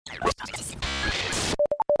This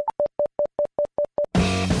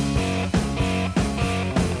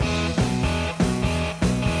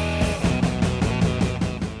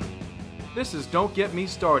is Don't Get Me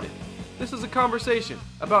Started. This is a conversation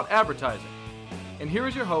about advertising. And here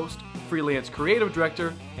is your host, freelance creative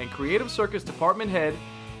director and creative circus department head,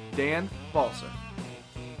 Dan Balser.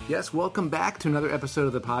 Yes, welcome back to another episode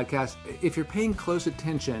of the podcast. If you're paying close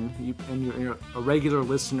attention and you're a regular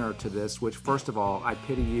listener to this, which first of all, I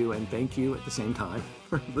pity you and thank you at the same time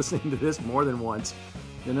for listening to this more than once,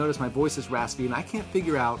 you'll notice my voice is raspy and I can't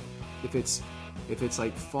figure out if it's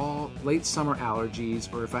like fall, late summer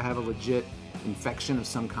allergies or if I have a legit infection of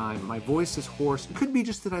some kind. My voice is hoarse. It could be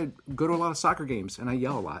just that I go to a lot of soccer games and I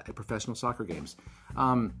yell a lot at professional soccer games.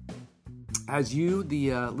 As you,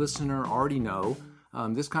 the listener, already know,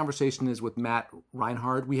 this conversation is with Matt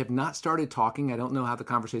Reinhard. We have not started talking. I don't know how the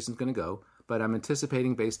conversation is going to go, but I'm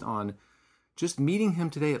anticipating based on just meeting him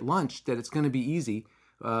today at lunch that it's going to be easy.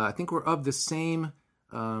 I think we're of the same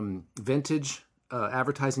vintage,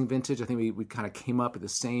 advertising vintage. I think we kind of came up in the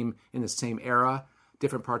same era,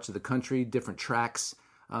 different parts of the country, different tracks.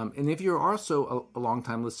 And if you're also a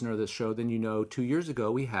longtime listener of this show, then you know 2 years ago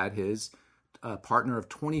we had his partner of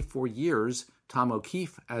 24 years, Tom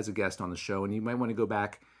O'Keefe, as a guest on the show. And you might want to go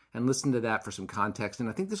back and listen to that for some context. And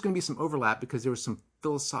I think there's going to be some overlap because there was some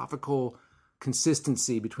philosophical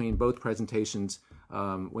consistency between both presentations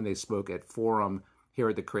when they spoke at Forum here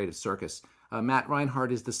at the Creative Circus. Matt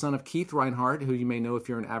Reinhard is the son of Keith Reinhard, who you may know if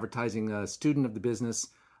you're an advertising student of the business,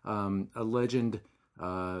 a legend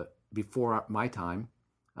before my time.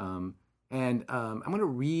 And I'm going to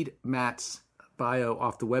read Matt's bio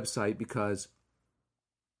off the website because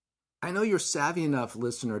I know you're savvy enough,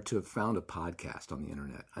 listener, to have found a podcast on the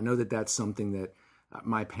internet. I know that that's something that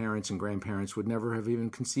my parents and grandparents would never have even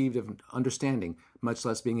conceived of understanding, much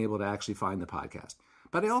less being able to actually find the podcast.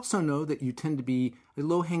 But I also know that you tend to be a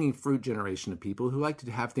low-hanging fruit generation of people who like to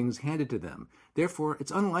have things handed to them. Therefore,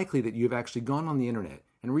 it's unlikely that you have actually gone on the internet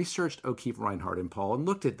and researched O'Keefe, Reinhard, and Paul and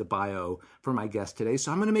looked at the bio for my guest today.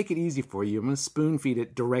 So I'm going to make it easy for you. I'm going to spoon-feed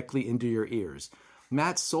it directly into your ears.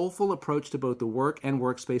 Matt's soulful approach to both the work and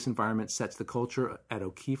workspace environment sets the culture at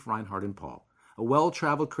O'Keefe, Reinhard, and Paul. A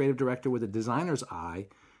well-traveled creative director with a designer's eye,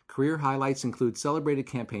 career highlights include celebrated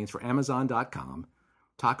campaigns for Amazon.com,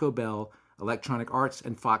 Taco Bell, Electronic Arts,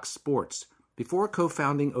 and Fox Sports. Before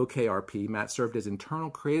co-founding OKRP, Matt served as internal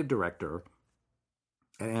creative director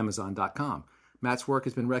at Amazon.com. Matt's work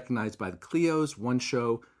has been recognized by the Clio's, One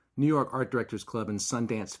Show, New York Art Directors Club, and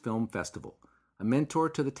Sundance Film Festival. A mentor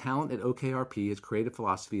to the talent at OKRP, his creative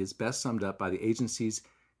philosophy is best summed up by the agency's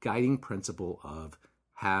guiding principle of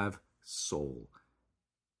have soul.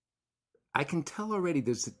 I can tell already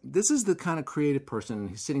this is the kind of creative person.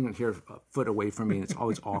 He's sitting here a foot away from me, and it's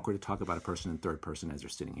always awkward to talk about a person in third person as they're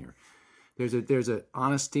sitting here. There's a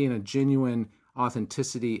honesty and a genuine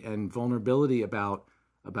authenticity and vulnerability about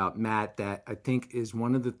Matt that I think is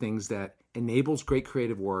one of the things that enables great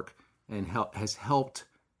creative work and has helped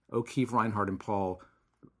O'Keefe, Reinhard, and Paul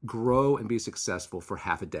grow and be successful for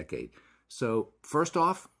half a decade. So first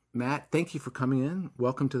off, Matt, thank you for coming in.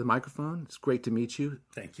 Welcome to the microphone. It's great to meet you.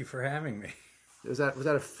 Thank you for having me. Was that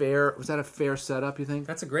a fair setup, you think?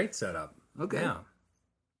 That's a great setup. Okay. Yeah.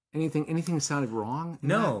 Anything sounded wrong?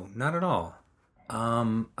 No, not at all.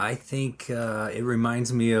 I think it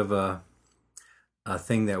reminds me of a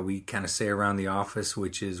thing that we kind of say around the office,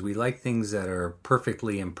 which is we like things that are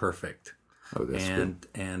perfectly imperfect. Oh, that's good.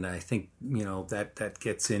 And I think, that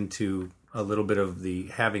gets into a little bit of the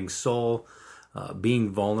having soul,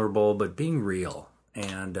 being vulnerable, but being real.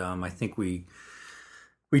 And I think we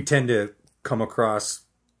tend to come across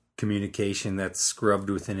communication that's scrubbed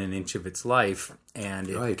within an inch of its life, and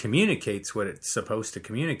it communicates what it's supposed to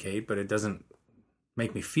communicate, but it doesn't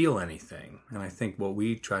make me feel anything. And I think what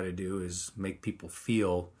we try to do is make people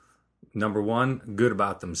feel, number one, good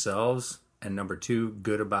about themselves, and number two,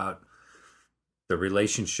 good about the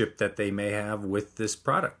relationship that they may have with this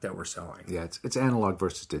product that we're selling. Yeah, it's analog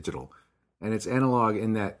versus digital. And it's analog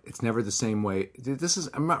in that it's never the same way.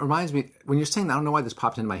 Reminds me, when you're saying that, I don't know why this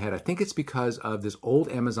popped into my head. I think it's because of this old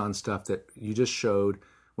Amazon stuff that you just showed.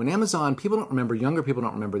 When Amazon, people don't remember, younger people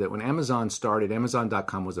don't remember that when Amazon started,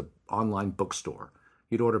 Amazon.com was an online bookstore.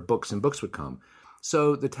 You'd order books and books would come.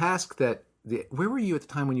 So the task that, where were you at the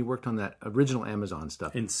time when you worked on that original Amazon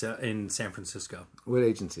stuff? In San Francisco. What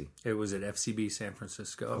agency? It was at FCB San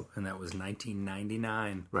Francisco, and that was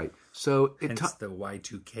 1999. Right. So hence the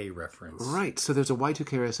Y2K reference. Right. So there's a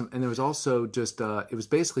Y2K reference, and there was also just, it was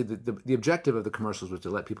basically, the objective of the commercials was to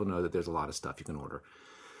let people know that there's a lot of stuff you can order.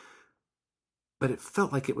 But it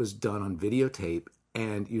felt like it was done on videotape,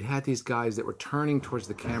 and you had these guys that were turning towards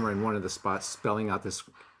the camera in one of the spots, spelling out this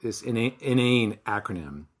inane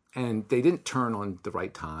acronym, and they didn't turn on the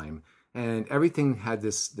right time, and everything had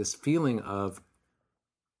this feeling of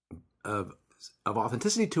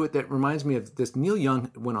authenticity to it that reminds me of this. Neil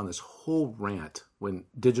Young went on this whole rant when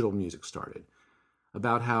digital music started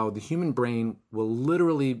about how the human brain will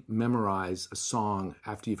literally memorize a song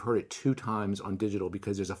after you've heard it 2 times on digital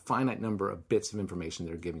because there's a finite number of bits of information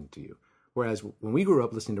they're giving to you. Whereas when we grew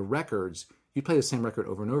up listening to records, you play the same record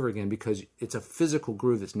over and over again because it's a physical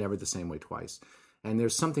groove that's never the same way twice. And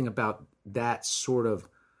there's something about that sort of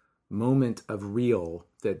moment of real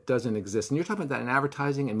that doesn't exist. And you're talking about that in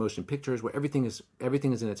advertising and motion pictures where everything is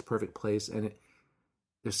in its perfect place. And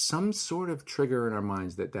there's some sort of trigger in our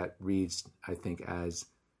minds that reads, I think, as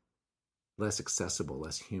less accessible,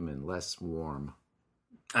 less human, less warm.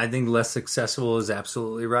 I think less accessible is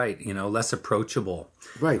absolutely right. Less approachable.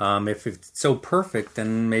 Right. If it's so perfect,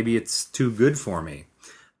 then maybe it's too good for me.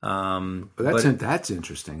 That's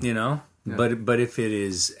interesting. Yeah. But if it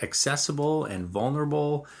is accessible and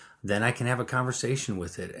vulnerable, then I can have a conversation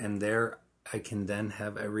with it, and there I can then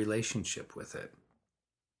have a relationship with it.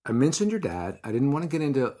 I mentioned your dad. I didn't want to get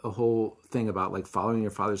into a whole thing about like following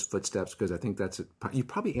your father's footsteps because I think you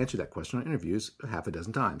probably answered that question on interviews 6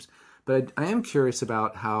 times. But I am curious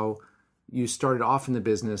about how you started off in the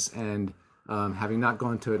business and having not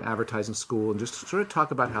gone to an advertising school, and just sort of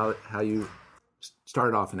talk about how you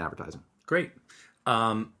started off in advertising. Great.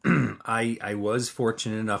 I was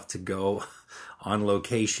fortunate enough to go on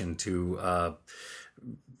location to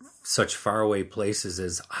such faraway places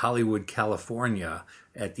as Hollywood, California,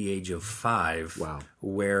 at the age of 5. Wow.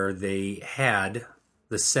 Where they had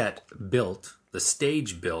the set built, the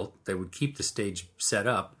stage built. They would keep the stage set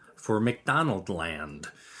up for McDonald Land.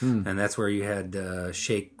 And that's where you had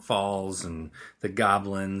Shake Falls and the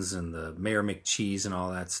Goblins and the Mayor McCheese and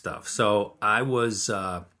all that stuff. So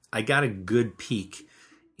I got a good peek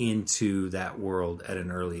into that world at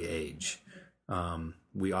an early age.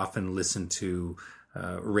 We often listened to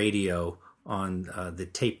radio on the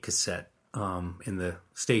tape cassette in the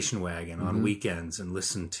station wagon on weekends, and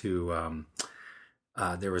listened to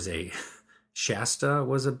there was a Shasta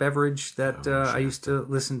was a beverage that I used to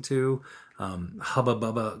listen to. Hubba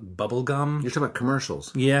Bubba Bubblegum. You're talking about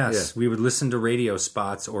commercials. Yes, we would listen to radio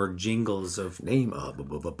spots or jingles of name Hubba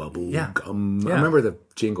Bubba Bubblegum. Yeah. I remember the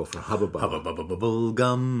jingle for Hubba Bubba. Hubba Bubba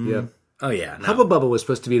Bubblegum. Yeah. Oh yeah. No. Hubba Bubba was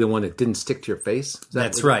supposed to be the one that didn't stick to your face.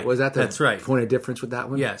 That's right. Was that the That's right. point of difference with that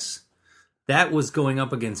one? Yes. That was going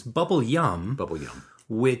up against Bubble Yum. Bubble Yum.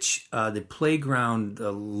 Which the playground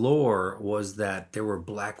lore was that there were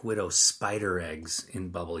Black Widow spider eggs in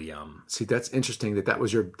Bubble Yum. See, that's interesting that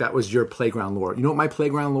was your playground lore. You know what my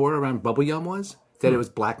playground lore around Bubble Yum was? That it was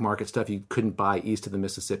black market stuff you couldn't buy east of the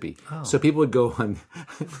Mississippi. Oh. So people would go on.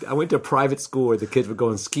 I went to a private school where the kids would go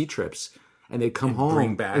on ski trips, and they'd come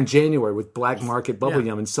home in January with black market Bubble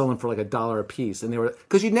Yum and sell them for like $1 a piece. And they were,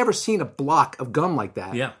 because you'd never seen a block of gum like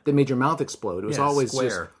that that made your mouth explode. It was always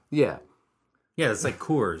square. Yeah, it's like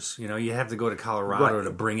Coors. You have to go to Colorado to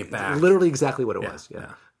bring it back. Literally exactly what it was.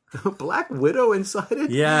 Yeah. Black Widow inside it?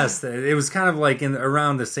 Yes. It was kind of like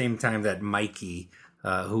around the same time that Mikey,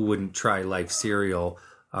 who wouldn't try Life cereal,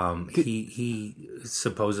 he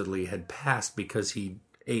supposedly had passed because he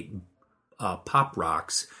ate Pop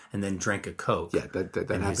Rocks and then drank a Coke. Yeah, that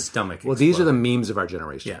and his stomach exploded. Well, these are the memes of our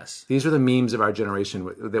generation. Yes. These are the memes of our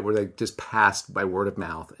generation that were like just passed by word of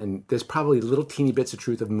mouth. And there's probably little teeny bits of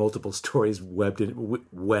truth of multiple stories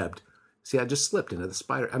webbed. See, I just slipped into the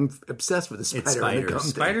spider. I'm obsessed with the spider. It's spiders.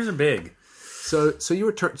 Spiders are big. So you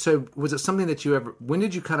were so was it something that you ever? When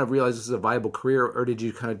did you kind of realize this is a viable career, or did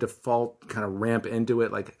you kind of default, kind of ramp into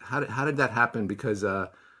it? Like how did that happen? Because I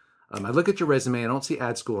look at your resume, I don't see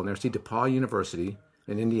ad school in there. I see DePaul University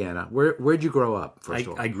in Indiana. Where'd you grow up? First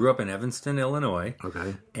of all, I grew up in Evanston, Illinois.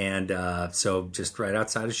 Okay, and so just right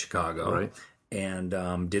outside of Chicago. Right,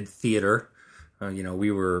 and did theater.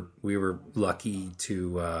 We were lucky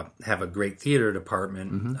to have a great theater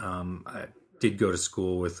department. I did go to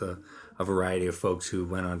school with a variety of folks who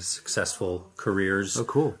went on to successful careers. Oh,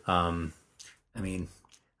 cool.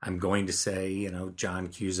 I'm going to say, John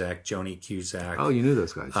Cusack, Joni Cusack. Oh, you knew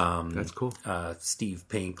those guys. That's cool. Steve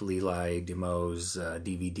Pink, Leli DeMose,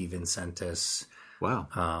 DVD Vincentis.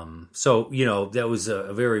 Wow. So, that was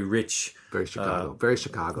a very rich... Very Chicago.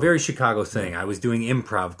 Very Chicago thing. I was doing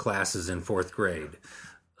improv classes in 4th grade.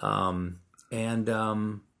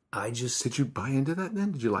 I just... Did you buy into that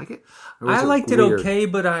then? Did you like it? I liked it okay,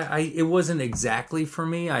 but it wasn't exactly for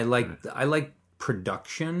me. I liked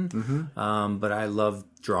production, but I loved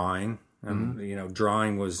drawing.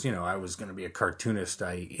 Drawing was, I was going to be a cartoonist.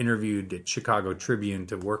 I interviewed at Chicago Tribune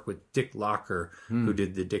to work with Dick Locker, who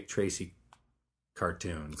did the Dick Tracy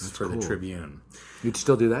cartoons for the Tribune. You'd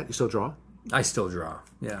still do that? You still draw? I still draw.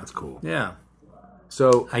 Yeah. That's cool. Yeah.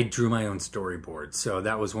 So I drew my own storyboard. So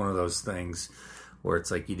that was one of those things where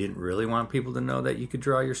it's like you didn't really want people to know that you could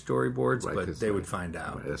draw your storyboards, but they would find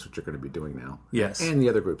out. Right, that's what you're going to be doing now. Yes. And the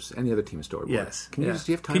other groups, and the other team storyboard. Yes. Do you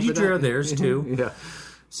have time Could you for draw that? theirs too? Yeah.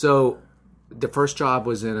 So the first job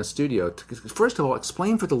was in a studio. First of all,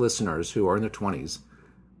 explain for the listeners who are in their 20s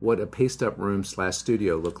what a paste-up room /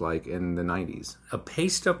 studio looked like in the 90s. A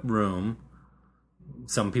paste-up room,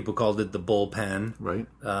 some people called it the bullpen, right?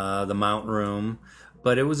 The mount room.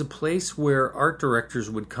 But it was a place where art directors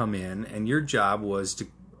would come in, and your job was to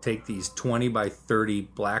take these 20 by 30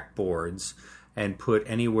 blackboards and put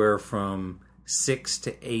anywhere from 6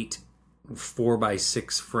 to 8 4 by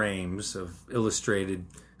 6 frames of illustrated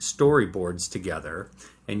storyboards together,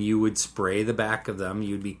 and you would spray the back of them.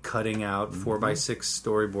 You'd be cutting out 4 by 6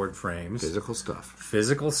 storyboard frames. Physical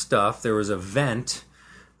stuff. There was a vent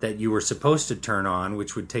that you were supposed to turn on,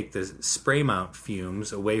 which would take the spray mount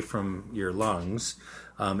fumes away from your lungs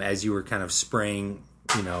as you were kind of spraying,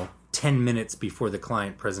 10 minutes before the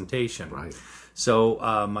client presentation. Right. So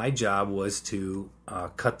my job was to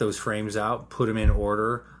cut those frames out, put them in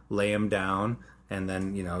order, lay them down, and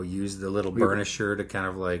then, use the little burnisher to kind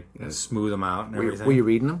of smooth them out and everything. Were you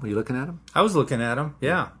reading them? Were you looking at them? I was looking at them,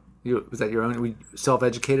 yeah. Was that your own? Were you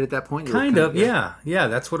self-educated at that point? Kind of, yeah. Yeah,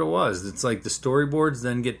 that's what it was. It's like the storyboards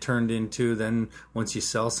then get turned into, then once you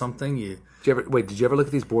sell something, Did you ever look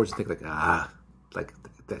at these boards and think like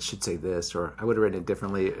that should say this, or I would have written it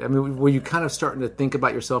differently? I mean, were you kind of starting to think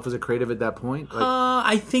about yourself as a creative at that point?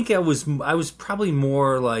 I think I was probably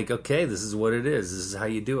more like, okay, this is what it is. This is how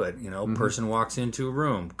you do it. Person walks into a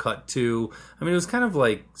room, cut to, it was kind of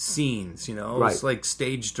like scenes, It was like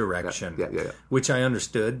stage direction, yeah. Which I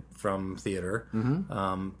understood from theater.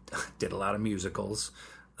 Did a lot of musicals.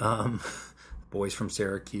 Boys from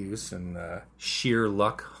Syracuse and Sheer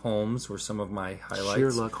Luck Holmes were some of my highlights.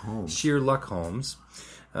 Sheer Luck Holmes.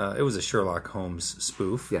 It was a Sherlock Holmes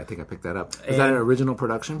spoof. Yeah, I think I picked that up. Was that an original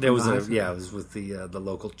production? It was it was with the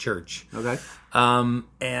local church. Okay. So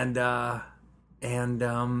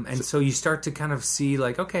you start to kind of see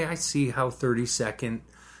like, okay, I see how 30-second,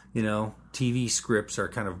 TV scripts are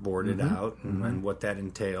kind of boarded out and what that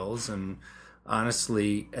entails. And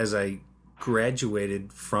honestly, as I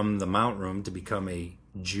graduated from the Mount Room to become a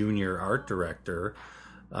junior art director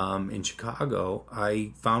in Chicago,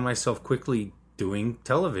 I found myself quickly doing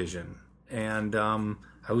television, and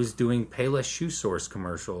I was doing Payless Shoe Source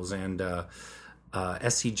commercials, and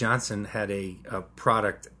S.C. Johnson had a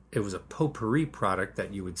product. It was a potpourri product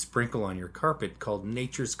that you would sprinkle on your carpet called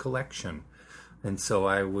Nature's Collection, and so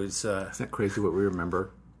I was. Isn't that crazy what we remember?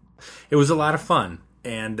 It was a lot of fun.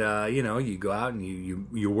 And, you go out and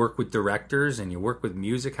you work with directors and you work with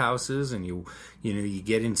music houses and you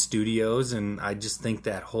get in studios. And I just think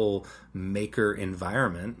that whole maker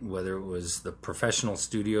environment, whether it was the professional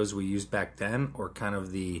studios we used back then or kind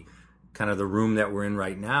of the room that we're in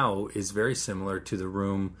right now, is very similar to the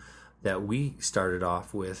room that we started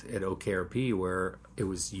off with at OKRP, where it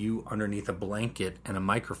was you underneath a blanket and a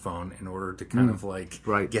microphone in order to kind of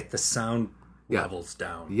get the sound levels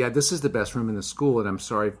down. Yeah, this is the best room in the school, and I'm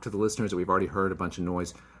sorry to the listeners that we've already heard a bunch of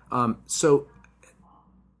noise. So,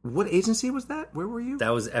 what agency was that? Where were you?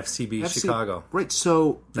 That was FCB Chicago. Right,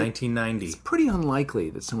 so 1990. It's pretty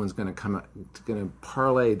unlikely that someone's going to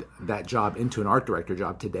parlay that job into an art director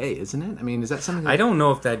job today, isn't it? I mean, is that something? I don't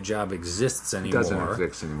know if that job exists anymore. It doesn't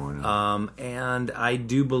exist anymore. No. And I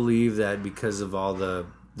do believe that because of all the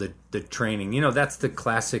training, that's the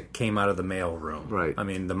classic came out of the mail room. Right. I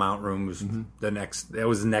mean, the Mount Room was it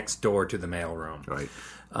was next door to the mail room. Right.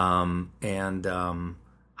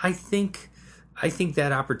 I think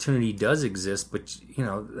that opportunity does exist, but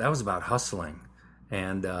that was about hustling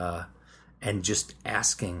and just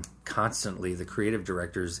asking constantly the creative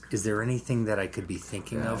directors, is there anything that I could be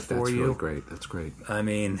thinking of for you? That's really great. That's great. I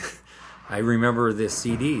mean, I remember the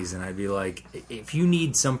CDs, and I'd be like, if you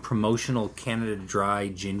need some promotional Canada Dry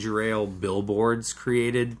ginger ale billboards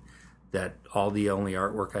created, that all the only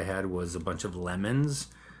artwork I had was a bunch of lemons,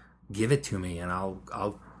 give it to me, and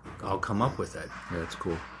I'll come up with it. Yeah, that's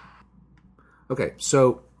cool. Okay,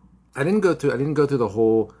 so I didn't go through the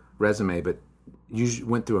whole resume, but you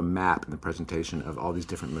went through a map in the presentation of all these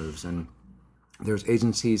different moves, and there's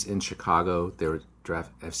agencies in Chicago. There was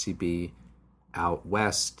Draft FCB. Out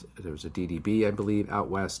west, there was a DDB, I believe, out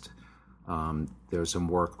west. There was some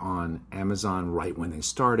work on Amazon right when they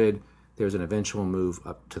started. There was an eventual move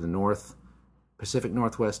up to the north, Pacific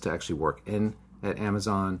Northwest to actually work at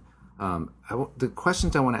Amazon. The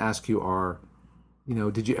questions I want to ask you are,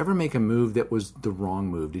 did you ever make a move that was the wrong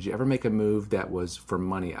move? Did you ever make a move that was for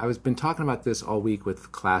money? Been talking about this all week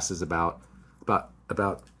with classes about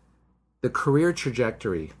the career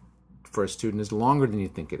trajectory for a student is longer than you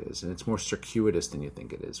think it is, and it's more circuitous than you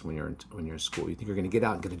think it is when you're in school. You think you're going to get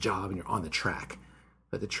out and get a job, and you're on the track,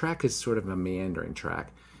 but the track is sort of a meandering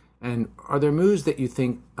track. And are there moves that you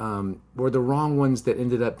think were the wrong ones that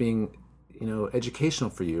ended up being, educational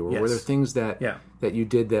for you, or Yes. were there things that you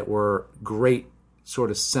did that were great,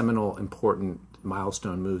 sort of seminal, important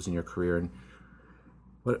milestone moves in your career? And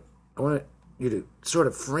what I want you to sort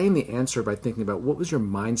of frame the answer by thinking about what was your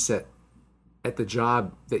mindset at the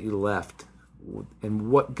job that you left,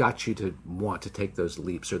 and what got you to want to take those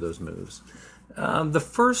leaps or those moves? The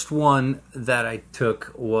first one that I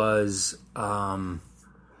took was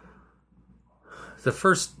the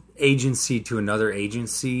first agency to another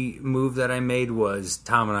agency move that I made was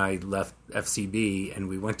Tom and I left FCB and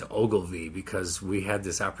we went to Ogilvy because we had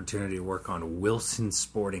this opportunity to work on Wilson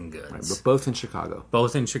Sporting Goods. Right, but both in Chicago.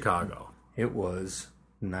 Both in Chicago. It was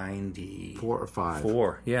 94 or 5.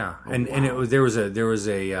 Yeah. Oh, and wow. it was there was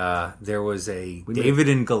a David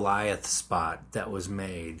and Goliath spot that was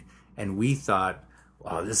made, and we thought,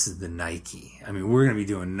 wow, this is the Nike. I mean, we're going to be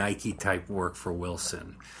doing Nike type work for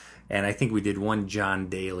Wilson. And I think we did one John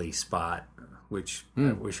Daly spot, which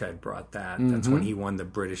I wish I'd brought that. That's when he won the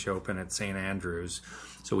British Open at St. Andrews.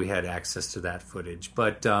 So we had access to that footage.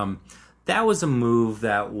 But that was a move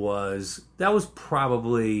that was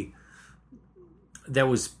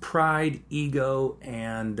pride, ego,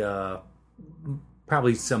 and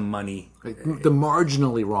probably some money. The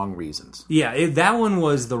marginally wrong reasons. Yeah, that one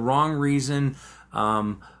was the wrong reason.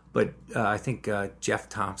 But I think Jeff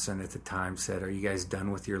Thompson at the time said, "Are you guys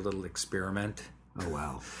done with your little experiment?" Oh,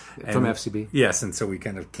 wow. From FCB? Yes, and so we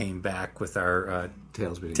kind of came back with our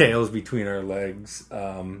Tails between our legs.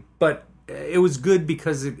 But it was good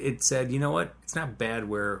because it said, you know what? It's not bad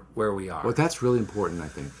where we are. Well, that's really important, I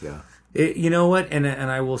think, yeah. You know what? And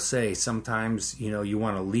I will say, sometimes, you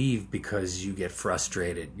want to leave because you get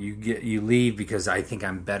frustrated. You leave because I think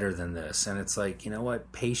I'm better than this. And it's like, you know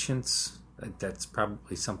what? Patience... That's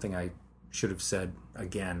probably something I should have said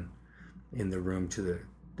again in the room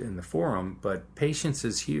in the forum. But patience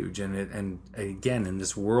is huge, and again, in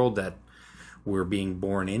this world that we're being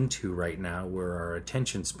born into right now, where our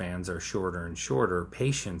attention spans are shorter and shorter,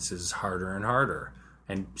 patience is harder and harder.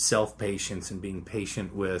 And self-patience and being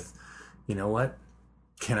patient with, you know what,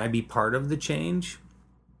 can I be part of the change?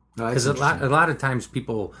 Because a lot of times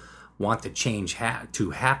people want the change to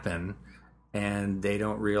happen, and they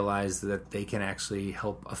don't realize that they can actually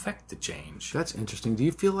help affect the change. That's interesting. Do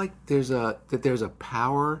you feel like there's a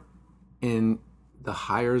power in the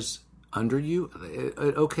hires under you?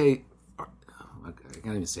 Okay, I can't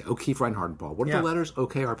even say O'Keefe, Reinhard, and Paul. What are the letters?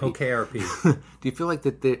 OKRP. OKRP. Do you feel like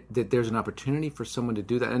that there's an opportunity for someone to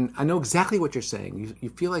do that? And I know exactly what you're saying. You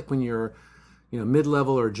feel like when you're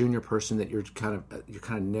mid-level or a junior person that you're kind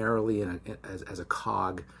of narrowly as a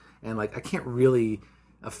cog, and like I can't really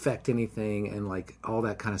affect anything and like all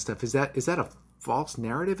that kind of stuff. Is that a false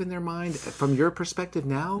narrative in their mind from your perspective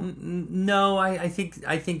now? No, I think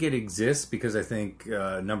it exists because I think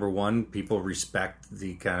number one, people respect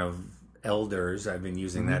the kind of elders. I've been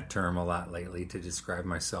using that term a lot lately to describe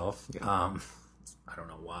myself. Yeah. I don't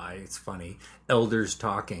know why. It's funny. Elders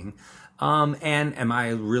talking. And can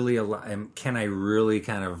I really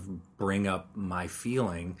kind of bring up my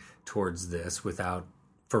feeling towards this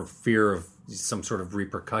for fear of some sort of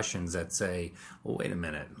repercussions that say, well, wait a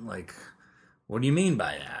minute, like, what do you mean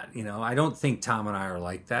by that? I don't think Tom and I are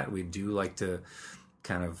like that. We do like to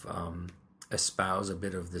kind of espouse a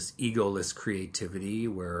bit of this egoless creativity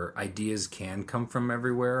where ideas can come from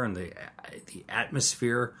everywhere, and the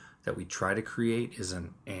atmosphere that we try to create is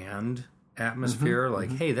an and atmosphere.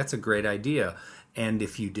 Hey, that's a great idea. And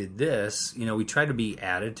if you did this, we try to be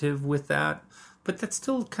additive with that, but that's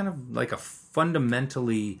still kind of like a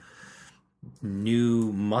fundamentally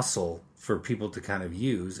new muscle for people to kind of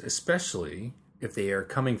use, especially if they are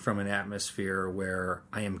coming from an atmosphere where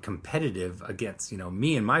I am competitive against,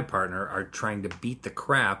 me and my partner are trying to beat the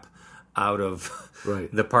crap out of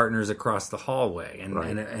the partners across the hallway.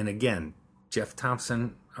 And again, Jeff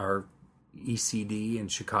Thompson, our ECD in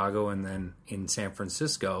Chicago and then in San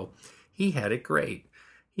Francisco, he had it great.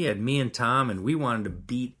 He had me and Tom, and we wanted to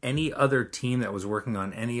beat any other team that was working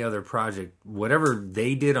on any other project. Whatever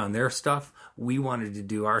they did on their stuff, we wanted to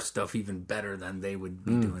do our stuff even better than they would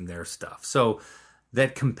be doing their stuff. So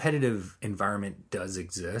that competitive environment does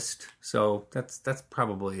exist. So that's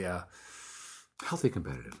probably healthy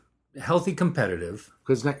competitive. healthy competitive.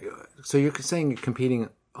 So you're saying you're competing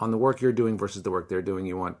on the work you're doing versus the work they're doing.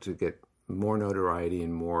 You want to get more notoriety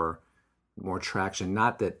and more traction.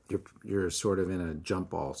 Not that you're sort of in a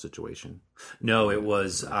jump ball situation. No, it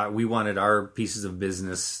was we wanted our pieces of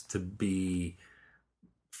business to be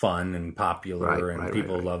fun and popular, and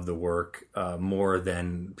people love the work more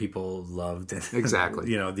than people loved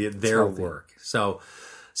exactly their work. So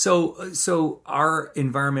our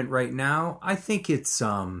environment right now, I think it's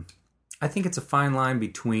a fine line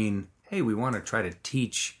between, hey, we want to try to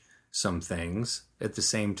teach some things, at the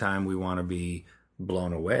same time we want to be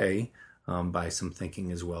blown away by some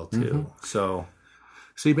thinking as well too. So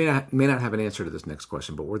you may not have an answer to this next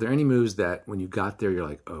question, but were there any moves that when you got there you're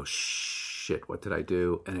like, oh shit, what did I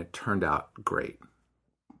do? And it turned out great.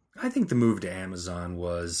 I think the move to Amazon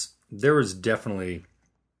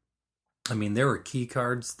there were key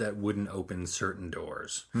cards that wouldn't open certain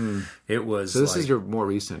doors. It was. So this is your more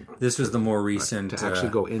recent. This was the more recent. To actually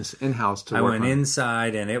go in-house to I work went on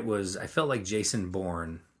inside, and I felt like Jason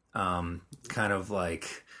Bourne, kind of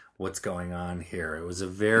like, what's going on here? It was a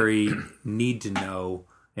very need-to-know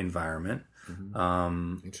environment.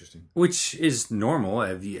 Interesting. Which is normal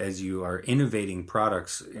as you are innovating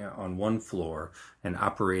products on one floor and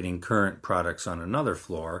operating current products on another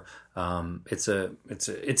floor. It's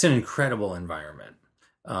an incredible environment.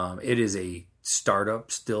 It is a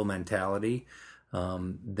startup still mentality.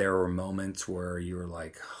 There were moments where you were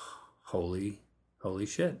like, holy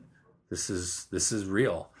shit, this is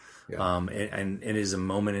real. Yeah. And it is a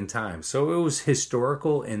moment in time. So it was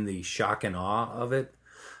historical in the shock and awe of it.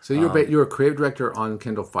 So you were a creative director on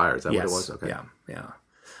Kindle Fire. Is that what it was? Okay. Yeah.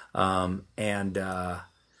 And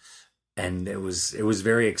it was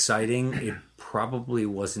very exciting. It probably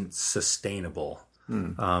wasn't sustainable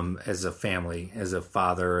as a family, as a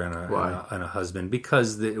father and a husband,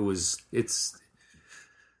 because it's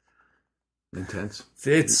intense.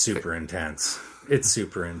 It's super intense. It's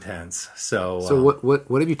super intense. So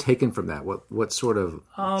what have you taken from that? What sort of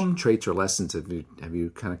traits or lessons have you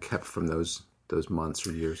kind of kept from those months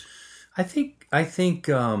or years? I think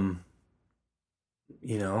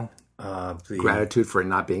gratitude for it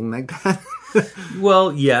not being like that.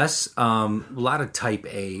 Well, yes, a lot of type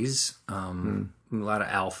A's, a lot of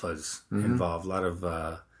alphas involved, a lot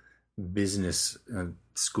of business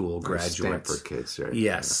school graduates, Stanford kids, right?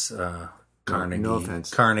 Yes, Carnegie, no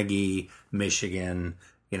offense. Carnegie, Michigan,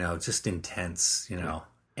 just intense,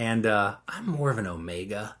 and I'm more of an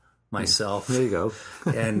Omega myself. There you go.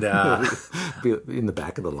 And be in the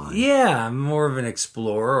back of the line. Yeah, I'm more of an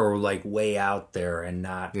explorer, or like way out there, and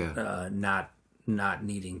not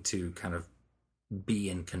needing to kind of be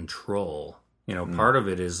in control. Part of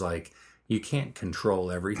it is like, you can't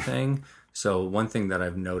control everything. So one thing that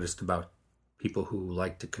I've noticed about people who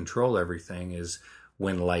like to control everything is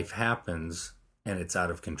when life happens and it's out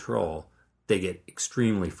of control, they get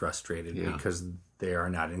extremely frustrated because they are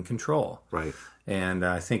not in control. Right. And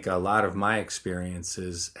I think a lot of my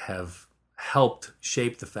experiences have helped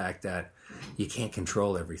shape the fact that you can't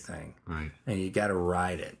control everything. Right. And you got to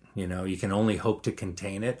ride it. You can only hope to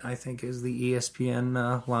contain it, I think is the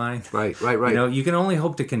ESPN line. Right. You can only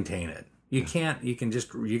hope to contain it. You can't, you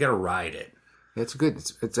got to ride it. It's good.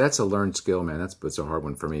 That's a learned skill, man. It's a hard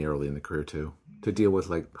one for me early in the career too, to deal with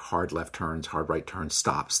like hard left turns, hard right turns,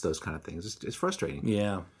 stops, those kind of things. It's frustrating.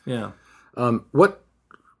 Yeah.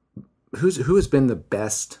 Who has been the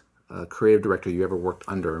best creative director you ever worked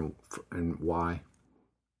under, and why?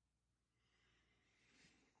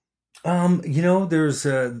 There's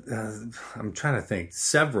I'm trying to think,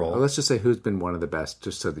 several. Well, let's just say who's been one of the best,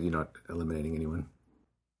 just so that you're not eliminating anyone.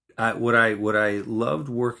 What I loved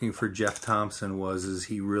working for Jeff Thompson is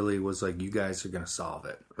he really was like, you guys are going to solve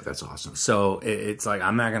it. Oh, that's awesome. So it's like,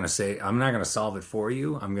 I'm not going to solve it for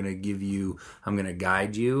you. I'm going to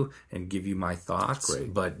guide you and give you my thoughts,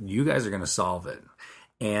 but you guys are going to solve it.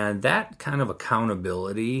 And that kind of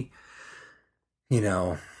accountability,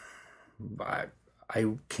 I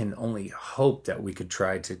can only hope that we could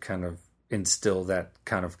try to kind of instill that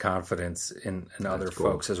kind of confidence in other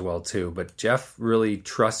folks as well too. But Jeff really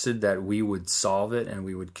trusted that we would solve it and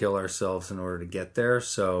we would kill ourselves in order to get there.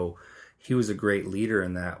 So he was a great leader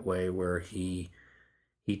in that way, where he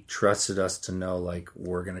trusted us to know, like,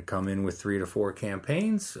 we're going to come in with 3 to 4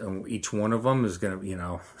 campaigns, and each one of them is going to, you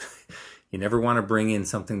never want to bring in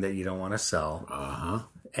something that you don't want to sell.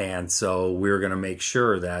 And so we're going to make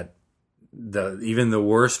sure that even the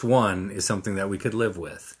worst one is something that we could live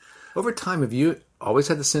with. Over time, have you always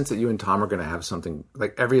had the sense that you and Tom are going to have something,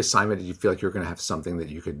 like every assignment, did you feel like you're going to have something that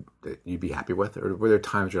you'd be happy with? Or were there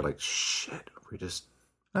times you're like, shit, we just...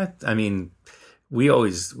 I mean, they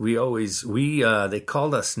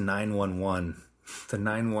called us 911, the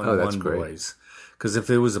 911 great. boys, because if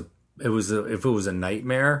it was a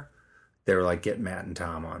nightmare, they were like, get Matt and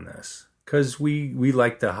Tom on this, because we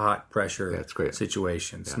like the hot pressure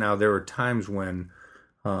situations. Yeah. Now there were times when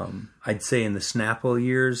I'd say in the Snapple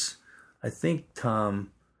years, I think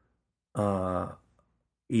Tom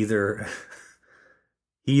he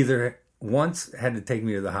either once had to take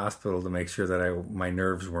me to the hospital to make sure that my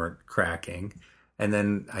nerves weren't cracking. And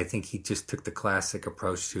then I think he just took the classic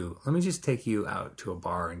approach to, let me just take you out to a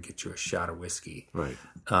bar and get you a shot of whiskey. Right.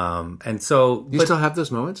 And so... You still have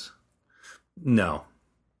those moments? No.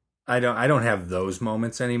 I don't have those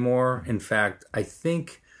moments anymore. In fact, I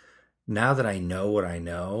think now that I know what I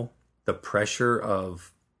know, the pressure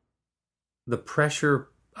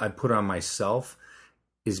I put on myself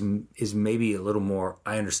is maybe a little more,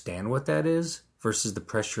 I understand what that is, versus the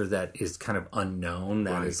pressure that is kind of unknown.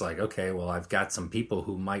 That is like, okay, well, I've got some people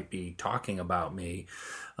who might be talking about me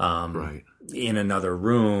in another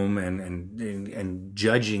room and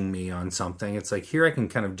judging me on something. It's like, here I can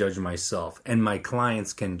kind of judge myself, and my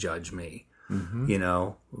clients can judge me, you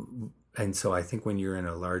know? And so I think when you're in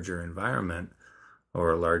a larger environment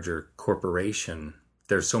or a larger corporation,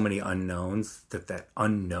 there's so many unknowns that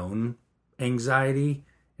unknown anxiety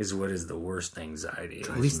is what is the worst anxiety.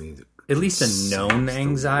 At least a known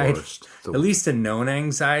anxiety. At least a known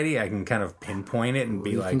anxiety, I can kind of pinpoint it and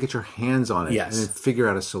be like... You can get your hands on it yes. and then figure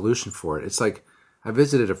out a solution for it. It's like, I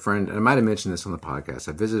visited a friend, and I might have mentioned this on the podcast.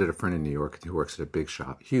 I visited a friend in New York who works at a big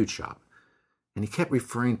shop, huge shop. And he kept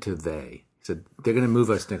referring to they. He said, they're going to move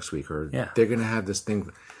us next week, or they're going to have this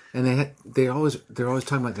thing. And they're always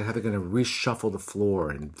talking about how they're going to reshuffle the floor,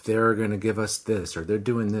 and they're going to give us this, or they're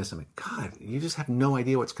doing this. I'm like, God, you just have no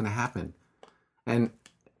idea what's going to happen. And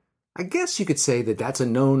I guess you could say that that's a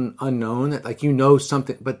known unknown, that like you know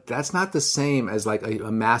something, but that's not the same as like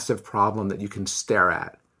a massive problem that you can stare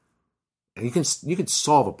at. And you can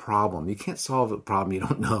solve a problem. You can't solve a problem you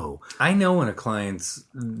don't know. I know when a client's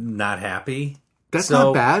not happy. That's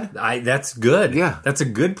not bad. That's good. Yeah. That's a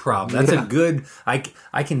good problem. That's a good... I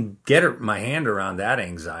can get my hand around that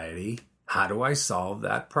anxiety. How do I solve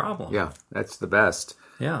that problem? Yeah, that's the best.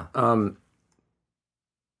 Yeah.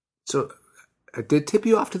 So I did tip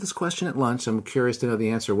you off to this question at lunch. I'm curious to know the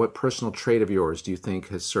answer. What personal trait of yours do you think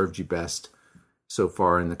has served you best so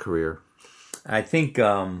far in the career? I think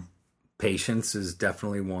patience is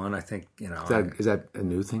definitely one. I think, you know... Is that a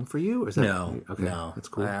new thing for you? Or is that, no. That's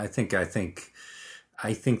cool. I think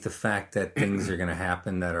the fact that things are going to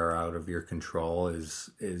happen that are out of your control is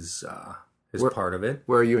part of it.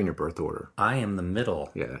 Where are you in your birth order? I am the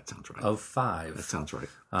middle. Yeah, that sounds right. Of 5. That sounds right.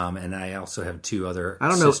 And I also have 2 other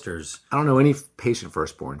sisters. I don't know any patient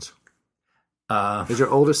firstborns. Is your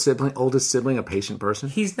oldest sibling a patient person?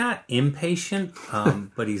 He's not impatient,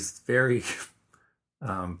 but he's very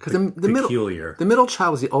peculiar. The middle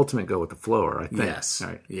child is the ultimate go with the flow, I think. Yes.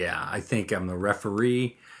 Right. Yeah, I think I'm the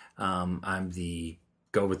referee. I'm the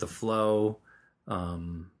go with the flow.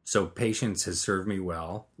 So patience has served me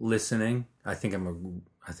well. Listening, I think I'm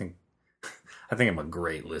a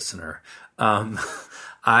great listener. What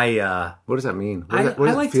does that mean? What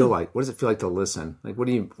does it feel like? What does it feel like to listen? Like,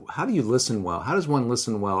 how do you listen well? How does one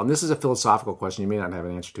listen well? And this is a philosophical question. You may not have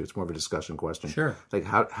an answer to. It's more of a discussion question. Sure. Like,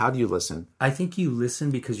 how do you listen? I think you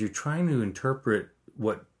listen because you're trying to interpret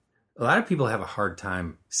what a lot of people have a hard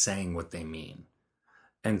time saying what they mean.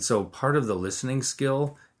 And so part of the listening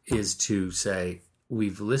skill is to say,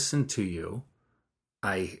 we've listened to you.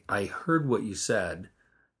 I heard what you said,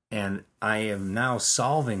 and I am now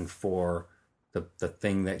solving for the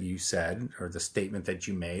thing that you said, or the statement that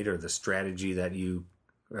you made, or the strategy that you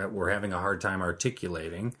were having a hard time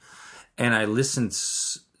articulating. And I listened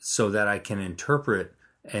so that I can interpret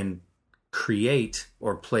and create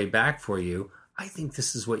or play back for you. I think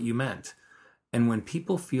this is what you meant. And when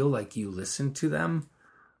people feel like you listened to them,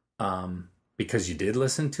 because you did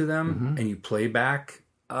listen to them, and you play back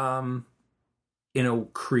in a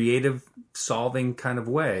creative solving kind of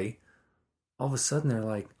way, all of a sudden they're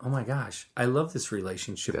like, oh my gosh, I love this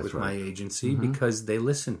relationship with my agency because they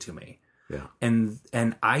listen to me. Yeah. And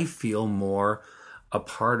I feel more a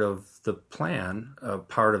part of the plan, a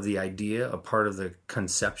part of the idea, a part of the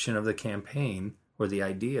conception of the campaign, or the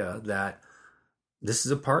idea that this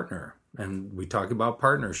is a partner. And we talk about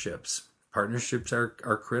partnerships. Partnerships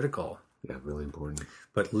are critical. Yeah, really important.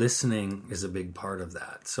 But listening is a big part of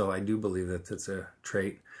that. So I do believe that that's a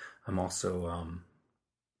trait. I'm also,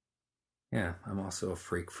 I'm also a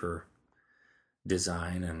freak for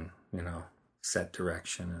design and, set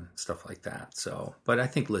direction and stuff like that. So, but I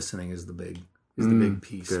think listening is the big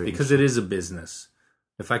piece, because it is a business.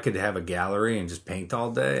 If I could have a gallery and just paint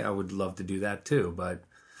all day, I would love to do that too, but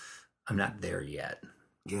I'm not there yet.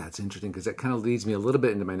 Yeah, it's interesting because that kind of leads me a little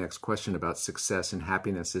bit into my next question about success and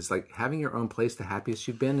happiness. Is like having your own place the happiest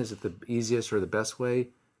you've been? Is it the easiest or the best way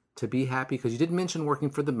to be happy? Because you did mention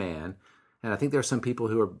working for the man, and I think there are some people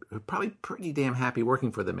who are probably pretty damn happy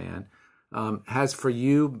working for the man. Has for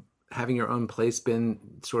you having your own place been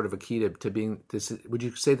sort of a key to being this? Would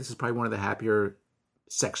you say this is probably one of the happier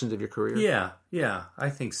sections of your career? Yeah,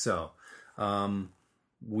 I think so.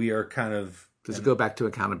 We are kind of... Does it go back to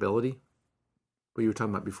accountability? What you were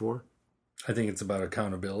talking about before? I think it's about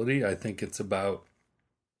accountability. I think it's about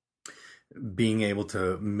being able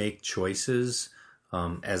to make choices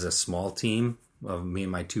as a small team of me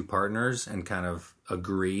and my two partners and kind of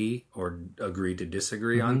agree to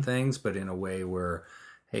disagree on things, but in a way where,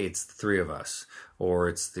 hey, it's the three of us, or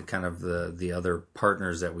it's the kind of the other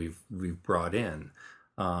partners that we've brought in.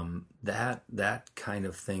 That kind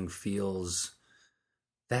of thing feels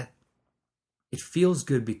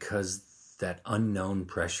good because that unknown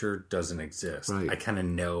pressure doesn't exist. Right. I kind of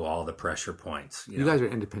know all the pressure points. You guys are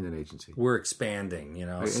an independent agency. We're expanding,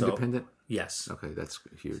 Are you independent? Yes. Okay, that's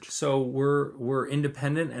huge. So we're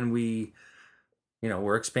independent and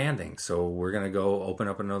we're expanding. So we're going to go open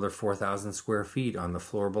up another 4,000 square feet on the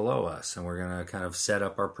floor below us. And we're going to kind of set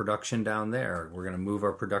up our production down there. We're going to move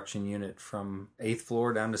our production unit from 8th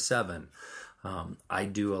floor down to 7. I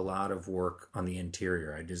do a lot of work on the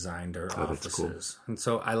interior. I designed our offices. Cool. And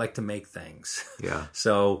so I like to make things. Yeah.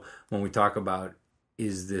 So when we talk about,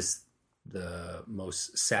 is this the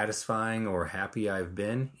most satisfying or happy I've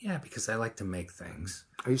been? Yeah, because I like to make things.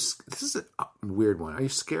 This is a weird one. Are you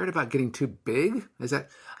scared about getting too big? Is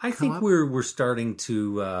that? I think we're starting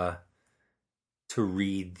to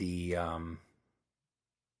read the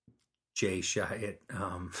Jay Chiat.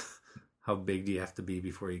 How big do you have to be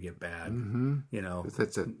before you get bad? Mm-hmm.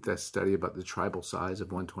 That's that study about the tribal size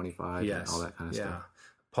of 125 and all that kind of stuff.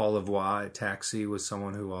 Paul Lavoie at Taxi was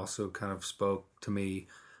someone who also kind of spoke to me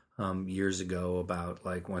years ago about,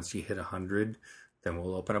 like, once you hit 100, then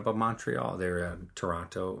we'll open up a Montreal. They're in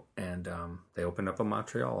Toronto, and they opened up a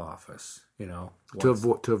Montreal office. To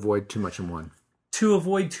avoid too much in one. To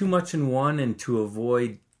avoid too much in one, and to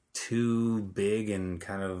avoid too big and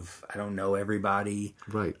kind of, I don't know everybody.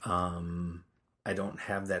 Right. I don't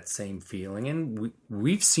have that same feeling. And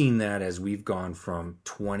we've seen that as we've gone from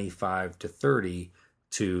 25 to 30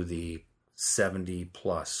 to the 70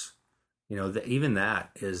 plus. Even that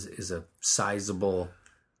is a sizable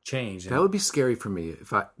change. That would be scary for me.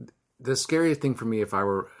 The scariest thing for me if I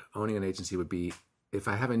were owning an agency would be if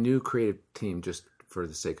I have a new creative team, just for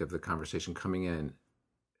the sake of the conversation coming in,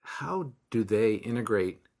 how do they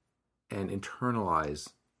integrate and internalize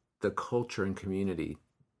the culture and community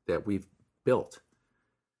that we've built?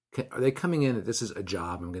 Are they coming in that this is a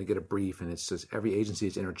job, I'm going to get a brief, and it's just every agency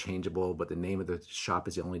is interchangeable, but the name of the shop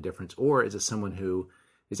is the only difference? Or is it someone who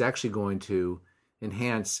is actually going to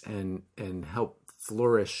enhance and help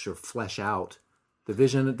flourish or flesh out the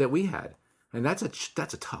vision that we had? And that's a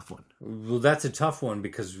tough one. Well, that's a tough one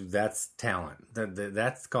because that's talent.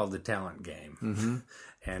 That's called the talent game. Mm-hmm.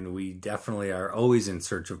 And we definitely are always in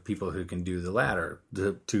search of people who can do the latter,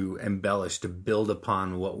 to embellish, to build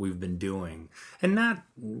upon what we've been doing. And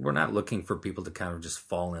we're not looking for people to kind of just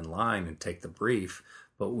fall in line and take the brief,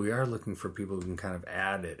 but we are looking for people who can kind of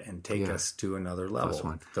add it and take us to another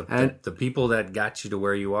level. The people that got you to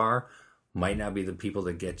where you are might not be the people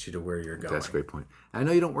that get you to where you're going. That's a great point. I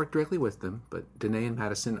know you don't work directly with them, but Danae and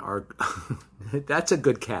Madison are... That's a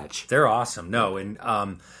good catch. They're awesome. No, and...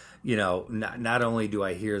 not only do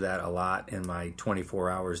I hear that a lot in my 24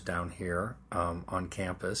 hours down here on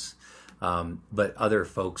campus, but other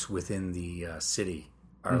folks within the city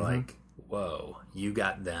are like, "Whoa, you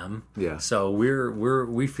got them!" Yeah. So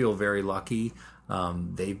we feel very lucky.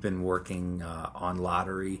 They've been working on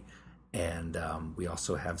lottery, and we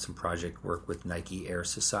also have some project work with Nike Air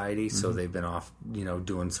Society. So they've been off,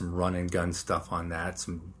 doing some run and gun stuff on that,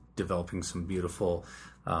 developing some beautiful.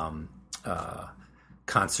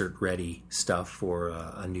 Concert-ready stuff for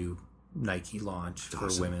a new Nike launch for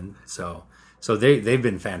women. So they've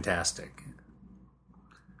been fantastic.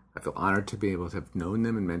 I feel honored to be able to have known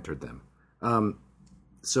them and mentored them.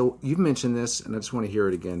 So you've mentioned this, and I just want to hear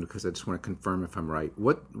it again because I just want to confirm if I'm right.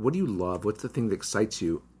 What do you love? What's the thing that excites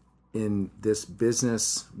you in this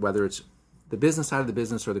business, whether it's the business side of the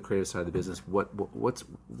business or the creative side of the business? What's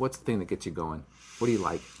the thing that gets you going? What do you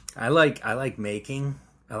like? I like making.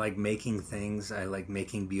 I like making things. I like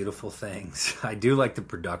making beautiful things. I do like the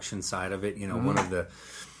production side of it.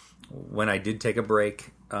 When I did take a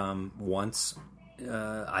break once,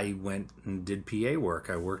 I went and did PA work.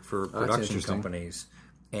 I worked for production companies,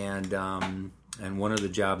 and one of the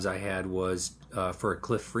jobs I had was for a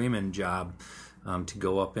Cliff Freeman job to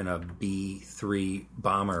go up in a B-3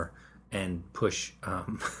 bomber and push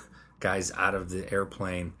guys out of the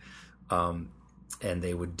airplane, and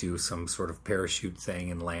they would do some sort of parachute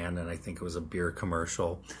thing and land, and I think it was a beer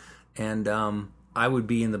commercial, and I would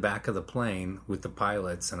be in the back of the plane with the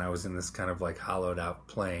pilots, and I was in this kind of like hollowed out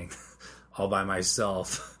plane all by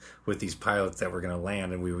myself with these pilots that were going to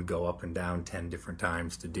land, and we would go up and down 10 different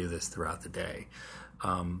times to do this throughout the day.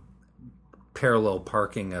 Parallel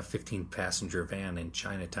parking a 15-passenger van in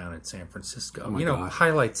Chinatown in San Francisco. Oh my gosh.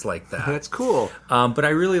 Highlights like that. That's cool. But I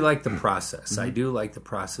really like the process. I do like the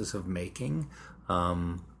process of making.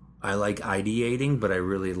 I like ideating, but I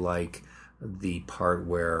really like the part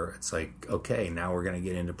where it's like, okay, now we're going to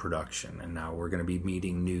get into production, and now we're going to be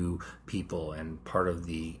meeting new people, and part of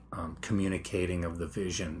the communicating of the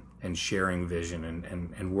vision and sharing vision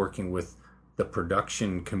and working with the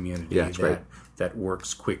production community that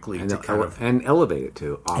works quickly and to kind of and elevate it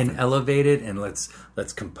too. Often. And elevate it, and let's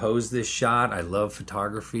compose this shot. I love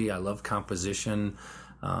photography. I love composition.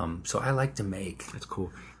 So I like to make. That's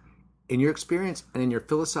cool. In your experience and in your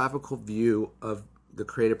philosophical view of the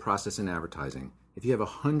creative process in advertising, if you have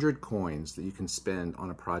 100 coins that you can spend on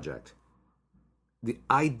a project,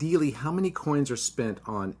 ideally, how many coins are spent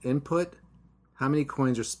on input? How many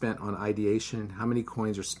coins are spent on ideation? How many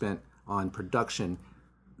coins are spent on production?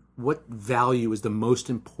 What value is the most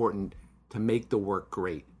important to make the work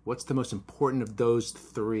great? What's the most important of those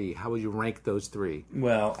three? How would you rank those three?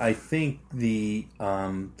 Well, I think the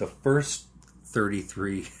first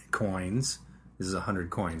 33 coins. This is 100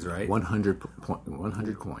 coins, right? 100 coins.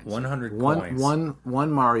 100 coins.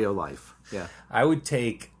 One Mario life. Yeah. I would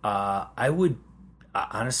take.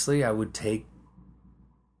 Honestly, I would take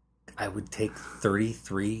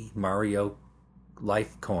 33 Mario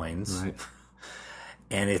life coins. Right.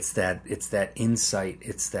 And it's that insight.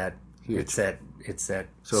 It's that. Huge. It's that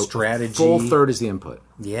so strategy. Full third is the input.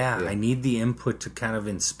 Yeah, I need the input to kind of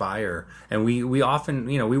inspire. And we often,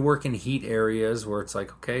 we work in heat areas where it's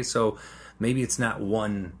like, okay, so maybe it's not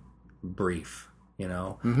one brief,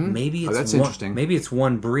 Mm-hmm. Maybe it's that's one, interesting. Maybe it's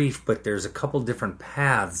one brief, but there's a couple different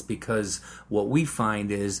paths, because what we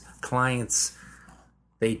find is clients,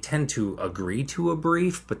 they tend to agree to a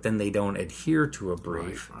brief, but then they don't adhere to a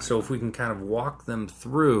brief. Right. So if we can kind of walk them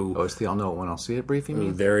through... Oh, it's the I'll know it when I'll see it brief, you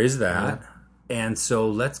mean? There is that. Yeah. And so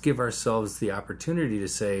let's give ourselves the opportunity to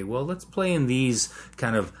say, well, let's play in these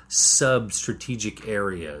kind of sub-strategic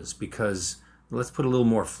areas, because let's put a little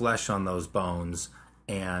more flesh on those bones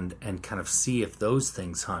and kind of see if those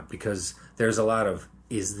things hunt, because there's a lot of,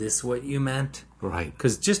 is this what you meant? Right.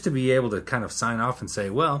 Because just to be able to kind of sign off and say,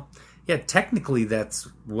 well, yeah, technically that's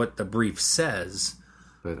what the brief says.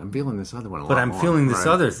 But I'm feeling this other one a lot more. But I'm feeling this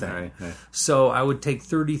other thing. Right. So I would take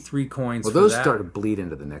 33 coins for that. Well, those start to bleed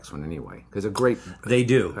into the next one anyway. Because they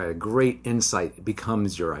do. A great insight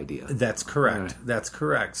becomes your idea. That's correct. Right. That's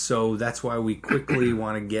correct. So that's why we quickly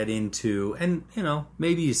want to get into, and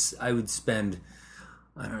maybe I would spend,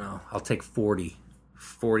 I don't know, I'll take 40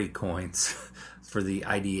 coins for the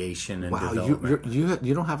ideation and development.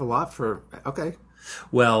 You don't have a lot for, okay.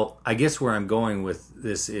 Well, I guess where I'm going with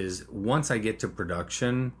this is, once I get to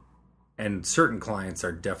production, and certain clients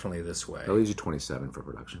are definitely this way. That leaves you 27 for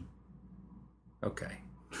production. Okay.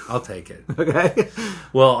 I'll take it. Okay.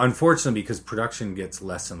 Well, unfortunately, because production gets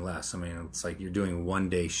less and less. I mean, it's like you're doing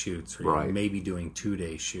 1-day shoots, or you're maybe doing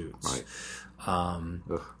 2-day shoots. Right.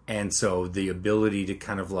 And so the ability to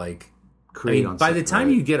kind of like... by the time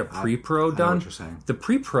you get a pre-pro done, the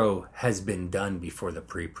pre-pro has been done before the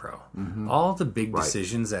pre-pro. Mm-hmm. All the big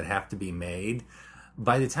decisions that have to be made,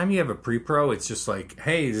 by the time you have a pre-pro, it's just like,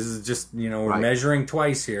 hey, this is just, we're measuring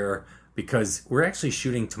twice here, because we're actually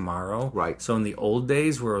shooting tomorrow. Right. So in the old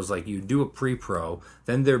days where it was like you do a pre-pro,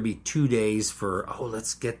 then there'd be 2 days for,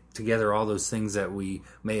 let's get together all those things that we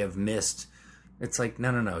may have missed. It's like,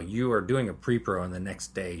 no, you are doing a pre-pro, and the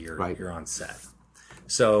next day you're on set.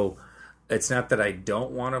 So... it's not that I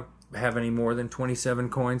don't want to have any more than 27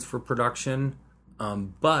 coins for production,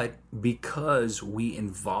 but because we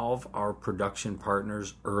involve our production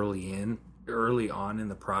partners early on in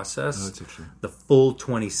the process, the full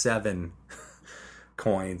 27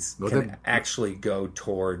 coins can actually go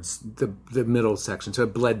towards the middle section. So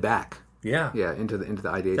it bled back. Yeah, into the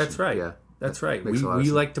ideation. That's right. Yeah, that's right.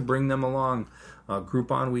 We like to bring them along.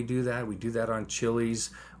 Groupon, we do that. We do that on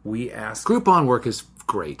Chili's. We ask. Groupon work is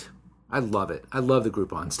great. I love it. I love the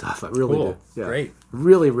Groupon stuff. I really do. Yeah. Great.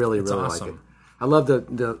 Really, really, really awesome. like it. I love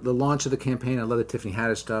the launch of the campaign. I love the Tiffany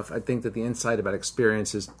Haddish stuff. I think that the insight about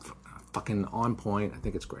experience is fucking on point. I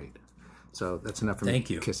think it's great. So that's enough for Thank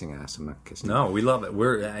me you. kissing ass. I'm not kissing. No, we love it.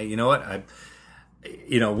 We're, you know what,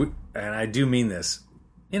 and I do mean this.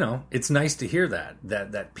 It's nice to hear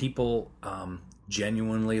that people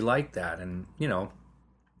genuinely like that, and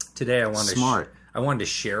today I wanted to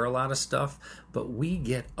share a lot of stuff, but we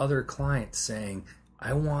get other clients saying,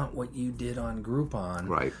 I want what you did on Groupon.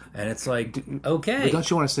 Right. And it's like, okay. But don't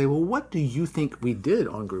you want to say, well, what do you think we did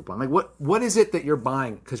on Groupon? Like, what is it that you're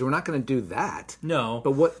buying? Because we're not going to do that. No.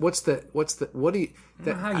 But what do you?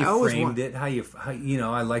 How you framed it? How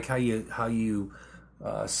I like how you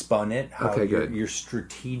spun it. How Okay, good. You're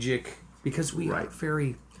strategic, because we are Right.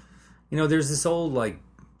 very. There's this old be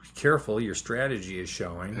careful. Your strategy is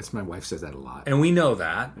showing. That's my wife says that a lot. And we know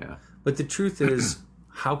that. Yeah. But the truth is,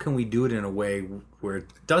 how can we do it in a way where it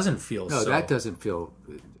doesn't feel No, so... that doesn't feel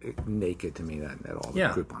naked to me at all, the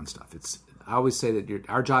Yeah. Groupon stuff. I always say that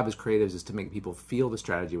our job as creatives is to make people feel the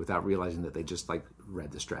strategy without realizing that they just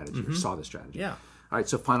read the strategy or saw the strategy. Yeah. All right,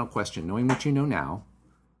 so final question. Knowing what you know now,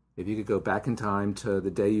 if you could go back in time to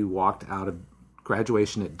the day you walked out of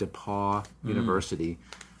graduation at DePauw University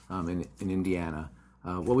in Indiana,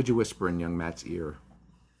 what would you whisper in young Matt's ear?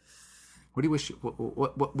 What do you wish?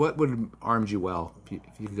 What would have armed you well if you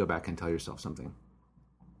could go back and tell yourself something?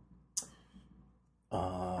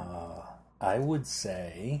 I would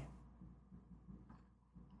say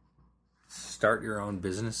start your own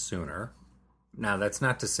business sooner. Now, that's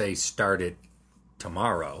not to say start it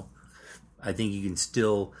tomorrow. I think you can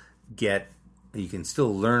still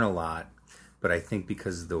learn a lot, but I think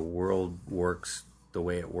because the world works the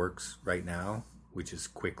way it works right now, which is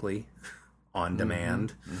quickly, on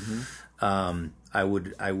demand, I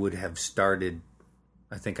would have started.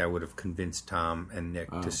 I think I would have convinced Tom and Nick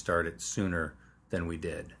to start it sooner than we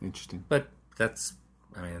did. Interesting. But that's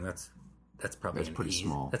probably pretty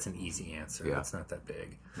small. That's an easy answer. Yeah. That's not that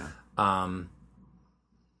big. Yeah.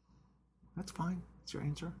 That's fine. That's your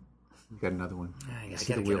answer. You got another one. I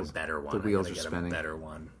gotta get a better one. The wheels are I gotta spinning. get a better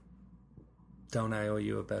one. Don't I owe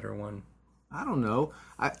you a better one? I don't know.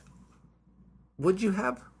 Would you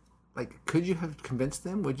have? Could you have convinced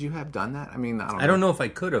them? Would you have done that? I mean, I don't know if I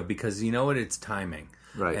could have, because you know what? It's timing,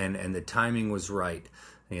 right? And the timing was right.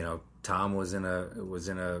 Tom was in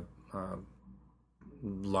a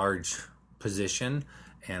large position,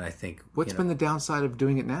 and I think what's been the downside of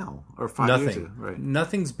doing it now or 5 years ago? Right?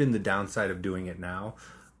 Nothing's been the downside of doing it now.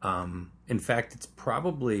 In fact, it's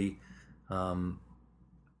probably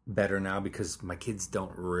better now because my kids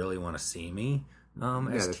don't really want to see me.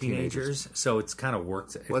 As teenagers, so it's kind of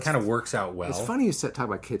works. It kind of works out well. It's funny you talk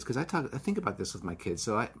about kids, because I think about this with my kids.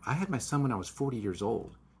 So I had my son when I was 40 years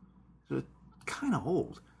old, so it's kind of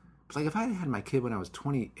old. But if I had my kid when I was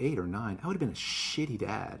 28 or 9, I would have been a shitty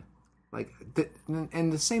dad.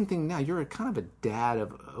 And the same thing now. You're kind of a dad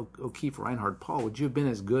of O'Keefe, Reinhard, Paul. Would you have been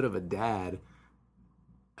as good of a dad,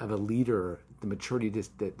 of a leader, the maturity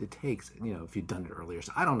that it takes, if you'd done it earlier?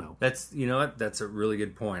 So I don't know. That's that's a really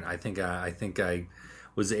good point. I think I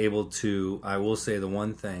was able to. I will say the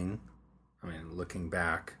one thing. I mean, looking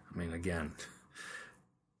back, again,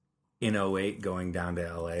 in 2008, going down to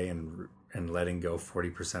LA and letting go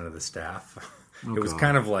 40% of the staff, it was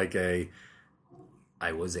kind of like I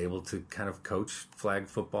was able to kind of coach flag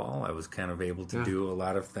football. I was kind of able to do a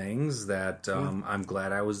lot of things that I'm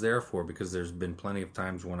glad I was there for, because there's been plenty of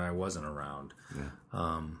times when I wasn't around. Yeah,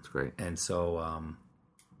 it's great. And so,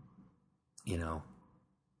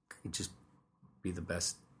 just be the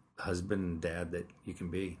best husband and dad that you can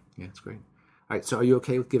be. Yeah, it's great. All right, so are you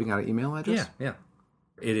okay with giving out an email address? Yeah.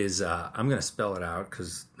 It is, I'm going to spell it out,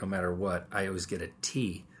 because no matter what, I always get a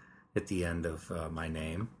T at the end of my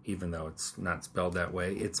name, even though it's not spelled that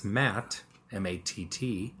way. It's Matt,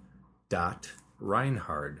 M-A-T-T,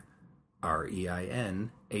 Reinhard,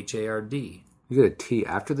 R-E-I-N-H-A-R-D. You get a T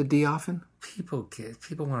after the D often? People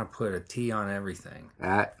want to put a T on everything.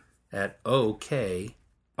 At OKRP.com.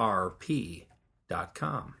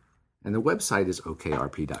 And the website is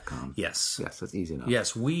OKRP.com. Yes. Yes, that's easy enough.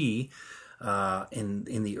 Yes, we,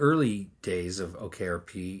 in the early days of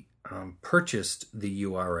OKRP, purchased the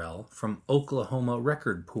URL from Oklahoma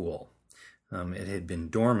Record Pool. It had been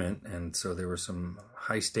dormant, and so there was some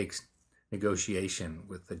high-stakes negotiation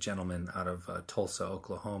with a gentleman out of Tulsa,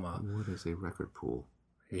 Oklahoma. What is a record pool?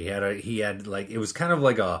 He had it was kind of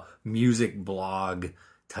like a music blog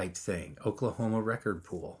type thing. Oklahoma Record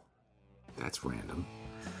Pool. That's random.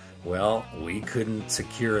 Well, we couldn't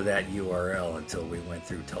secure that URL until we went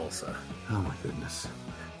through Tulsa. Oh my goodness.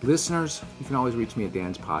 Listeners, you can always reach me at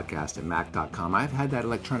danspodcast@mac.com. I've had that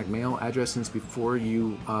electronic mail address since before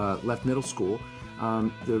you left middle school.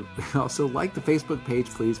 Also, like the Facebook page,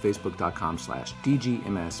 please,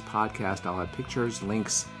 facebook.com/DGMS podcast. I'll have pictures,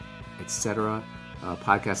 links, etc.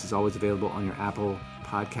 Podcast is always available on your Apple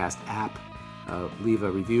Podcast app. Leave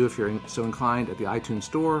a review if you're so inclined at the iTunes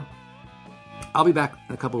Store. I'll be back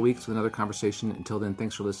in a couple of weeks with another conversation. Until then,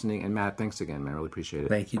 thanks for listening. And Matt, thanks again, man. I really appreciate it.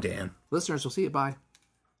 Thank you, Dan. Listeners, we'll see you. Bye.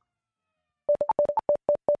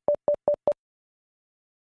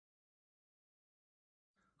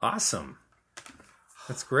 Awesome.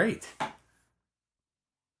 That's great.